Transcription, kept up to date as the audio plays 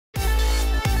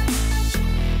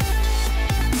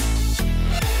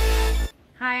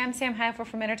Hi, I'm Sam Heifel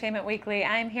from Entertainment Weekly.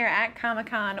 I'm here at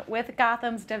Comic-Con with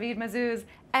Gotham's David Mazouz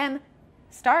and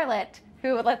Starlet,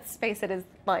 who, let's face it, is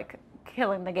like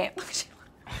killing the game.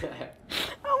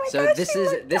 Oh my so gosh,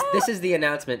 this is the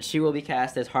announcement. She will be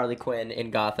cast as Harley Quinn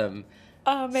in Gotham.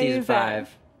 Amazing. Season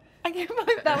 5. I can't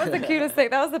believe that was the cutest thing.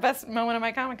 That was the best moment of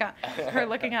my Comic-Con. Her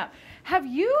looking up. Have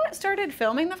you started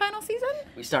filming the final season?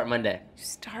 We start Monday. You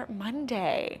start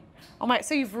Monday. Oh my!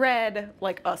 So you've read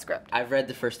like a script. I've read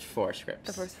the first 4 scripts.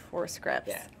 The first 4 scripts.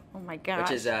 Yeah. Oh my gosh.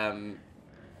 Which is I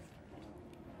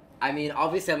mean,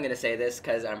 obviously I'm gonna say this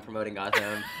because I'm promoting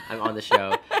Gotham. I'm on the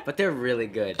show, but they're really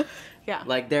good. Yeah.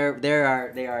 Like they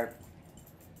are.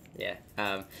 Yeah.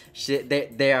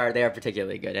 They are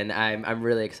particularly good, and I'm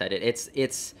really excited.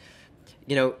 It's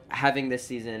you know, having this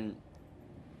season.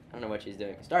 I don't know what she's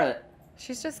doing. Starlet.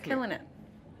 She's just killing it.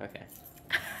 Okay.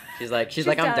 She's like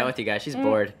I'm done with you guys. She's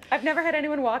bored. I've never had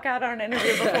anyone walk out on an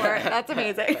interview before. That's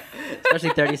amazing. Especially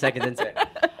 30 seconds into it.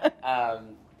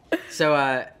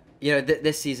 So you know,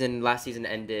 last season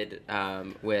ended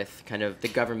with kind of the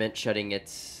government shutting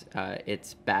its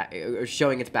back, or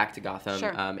showing its back to Gotham.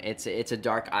 Sure. It's a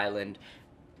dark island,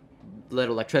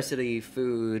 little electricity,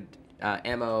 food,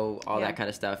 ammo, all that kind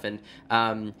of stuff, and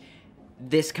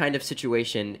this kind of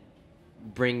situation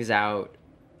brings out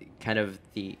kind of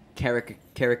the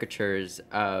caricatures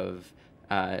of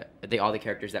all the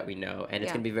characters that we know, and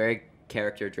it's going to be very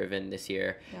character driven this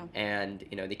year. And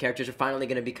you know, the characters are finally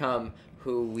going to become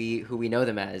who we know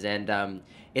them as, and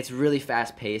it's really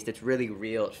fast paced, it's really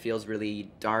real, it feels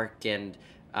really dark, and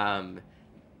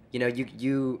you know,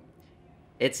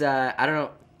 it's I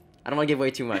don't want to give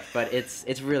away too much, but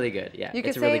it's really good. Yeah,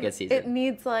 it's a really good season. It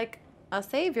needs like a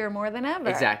savior more than ever.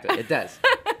 Exactly, it does.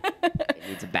 It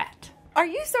needs a bat. Are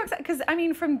you so excited? Because, I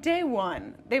mean, from day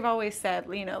one, they've always said,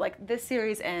 you know, like, this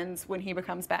series ends when he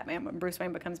becomes Batman, when Bruce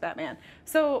Wayne becomes Batman.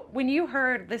 So when you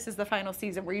heard this is the final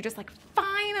season, were you just like,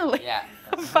 finally,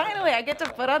 finally, I get to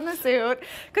put on the suit?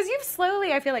 Because you've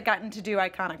slowly, I feel like, gotten to do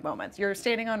iconic moments. You're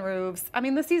standing on roofs. I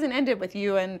mean, the season ended with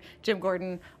you and Jim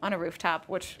Gordon on a rooftop,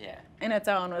 which in its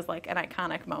own was like an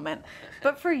iconic moment.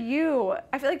 But for you,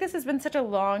 I feel like this has been such a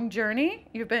long journey.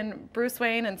 You've been Bruce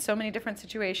Wayne in so many different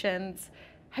situations.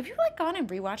 Have you like gone and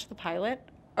rewatched the pilot,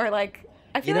 or like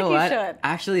I feel like you should?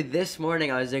 Actually, this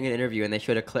morning I was doing an interview and they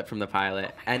showed a clip from the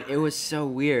pilot, and it was so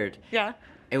weird. Yeah.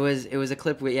 It was a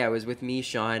clip with it was with me,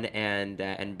 Sean, and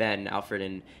Ben,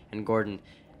 Alfred, and Gordon.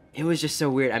 It was just so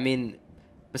weird. I mean,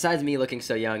 besides me looking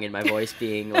so young and my voice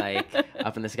being like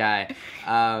up in the sky,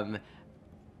 I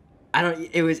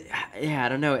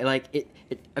don't know.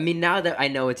 I mean, now that I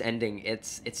know it's ending,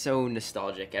 it's so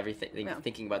nostalgic. Everything,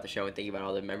 thinking about the show and thinking about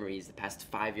all the memories, the past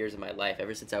 5 years of my life,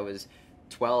 ever since I was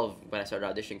 12 when I started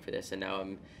auditioning for this, and now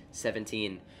I'm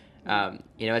 17.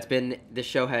 You know, the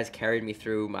show has carried me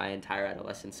through my entire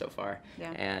adolescence so far.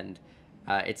 Yeah. And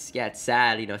it's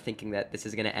sad, you know, thinking that this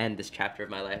is gonna end. This chapter of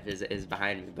my life is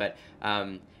behind me, but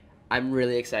I'm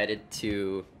really excited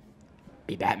to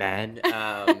be Batman,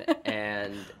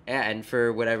 and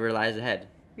for whatever lies ahead.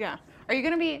 Yeah. Are you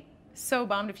going to be so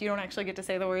bummed if you don't actually get to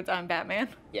say the words, I'm Batman?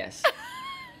 Yes.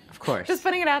 Of course. Just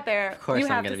putting it out there. Of course you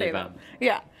I'm have going to to be say bummed. them.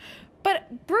 Yeah.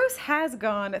 But Bruce has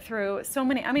gone through so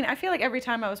many. I mean, I feel like every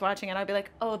time I was watching it, I'd be like,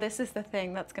 oh, this is the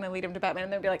thing that's going to lead him to Batman.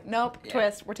 And they'd be like, nope,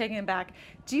 twist, we're taking him back.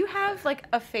 Do you have like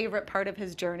a favorite part of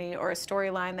his journey or a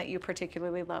storyline that you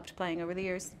particularly loved playing over the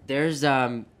years? There's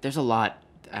a lot.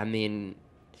 I mean,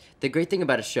 the great thing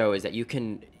about a show is that you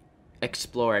can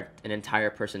explore an entire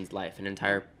person's life, an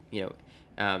entire, you know,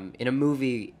 in a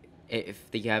movie, if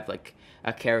you have like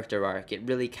a character arc, it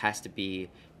really has to be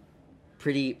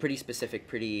pretty specific,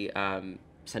 pretty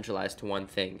centralized to one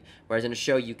thing. Whereas in a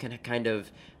show, you can kind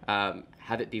of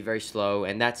have it be very slow,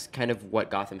 and that's kind of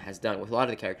what Gotham has done with a lot of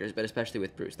the characters, but especially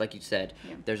with Bruce. Like you said,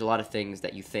 there's a lot of things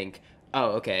that you think,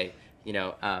 oh, okay, you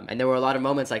know, and there were a lot of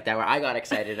moments like that where I got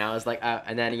excited and I was like,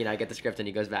 and then, you know, I get the script and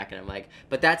he goes back and I'm like,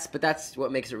 but that's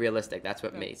what makes it realistic. That's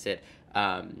what makes it,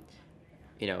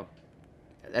 you know,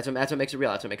 that's what makes it real.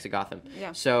 That's what makes it Gotham.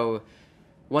 Yeah. So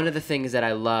one of the things that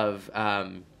I love,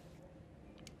 I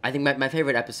think my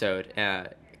favorite episode,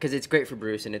 because it's great for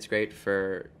Bruce and it's great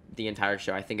for the entire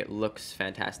show. I think it looks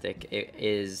fantastic. It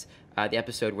is the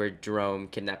episode where Jerome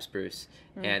kidnaps Bruce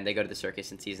and they go to the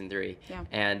circus in season 3. Yeah.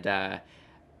 And I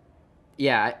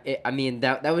mean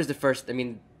that was the first. I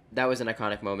mean, that was an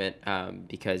iconic moment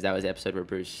because that was the episode where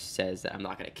Bruce says that I'm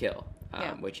not going to kill,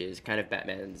 which is kind of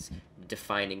Batman's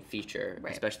defining feature,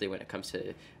 especially when it comes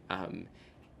to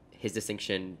his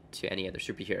distinction to any other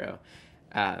superhero.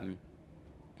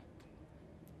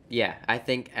 Yeah, I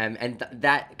think, and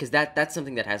that, because that's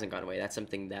something that hasn't gone away. That's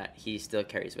something that he still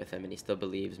carries with him, and he still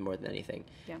believes more than anything.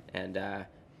 Yeah. And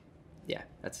yeah,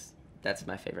 that's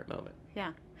my favorite moment.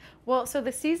 Yeah. Well, so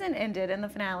the season ended in the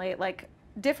finale, like,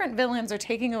 different villains are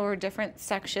taking over different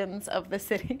sections of the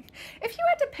city. If you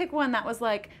had to pick one that was,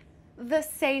 like, the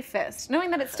safest,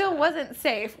 knowing that it still wasn't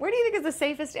safe, where do you think is the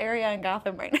safest area in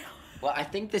Gotham right now? Well, I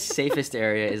think the safest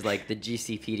area is, like, the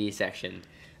GCPD section.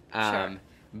 Sure.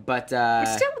 But Which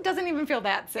still doesn't even feel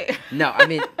that safe. no, I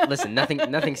mean, listen,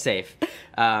 nothing's safe.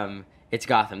 It's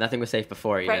Gotham. Nothing was safe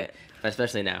before, even, Right. but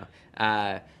especially now.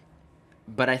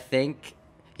 But I think,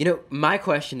 my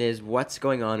question is, what's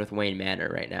going on with Wayne Manor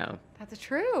right now? That's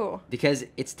true. Because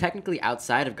it's technically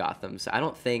outside of Gotham, so I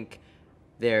don't think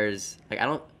there's, like, I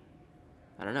don't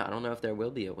know. I don't know if there will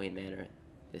be a Wayne Manor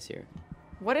this year.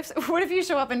 What if you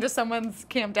show up and just someone's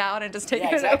camped out and just taking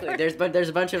Yeah, exactly. it over? There's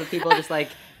a bunch of people just like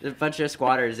a bunch of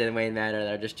squatters in Wayne Manor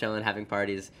that are just chilling, having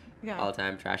parties all the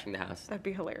time, trashing the house. That'd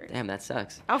be hilarious. Damn, that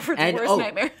sucks. Alfred's worst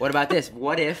nightmare. What about this?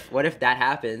 What if that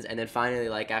happens and then finally,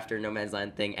 like, after No Man's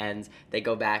Land thing ends, they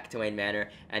go back to Wayne Manor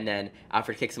and then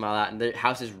Alfred kicks them all out and the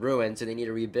house is ruined, so they need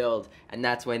to rebuild, and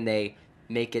that's when they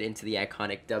make it into the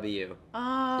iconic W.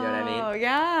 Oh, you know what I mean?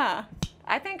 Yeah.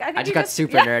 I think I just got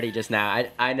super nerdy just now.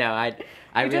 I know.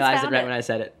 I realized it right when I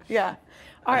said it. Yeah.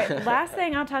 All right, last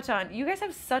thing I'll touch on. You guys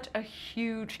have such a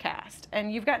huge cast,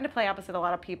 and you've gotten to play opposite a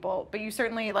lot of people, but you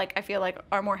certainly, like, I feel like,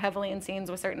 are more heavily in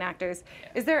scenes with certain actors. Yeah.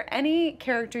 Is there any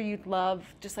character you'd love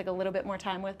just, like, a little bit more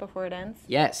time with before it ends?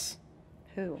 Yes.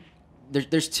 Who?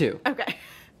 There's two. Okay.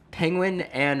 Penguin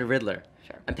and Riddler.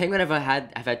 Sure. And Penguin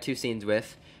I've had 2 scenes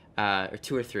with, or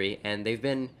 2 or 3, and they've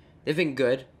been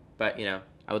good, but,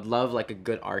 I would love, like, a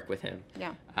good arc with him.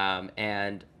 Yeah.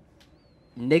 And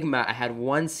Nigma, I had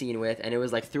 1 scene with, and it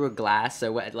was, like, through a glass,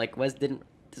 so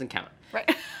doesn't count.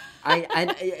 Right.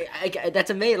 I that's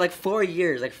amazing. Like, 4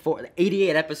 years,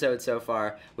 88 episodes so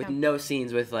far with no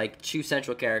scenes with, like, 2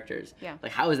 central characters. Yeah.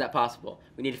 Like, how is that possible?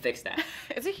 We need to fix that.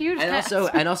 It's a huge and cast.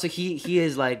 also he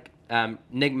is, like,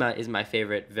 Nigma is my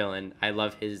favorite villain. I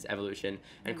love his evolution,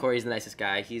 and Corey's the nicest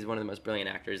guy. He's one of the most brilliant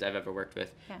actors I've ever worked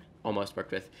with. Yeah. Almost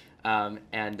worked with.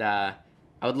 And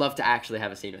I would love to actually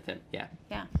have a scene with him. Yeah.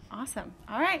 Yeah. Awesome.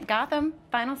 All right, Gotham,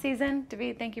 final season.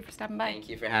 David, thank you for stopping by. Thank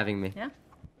you for having me. Yeah.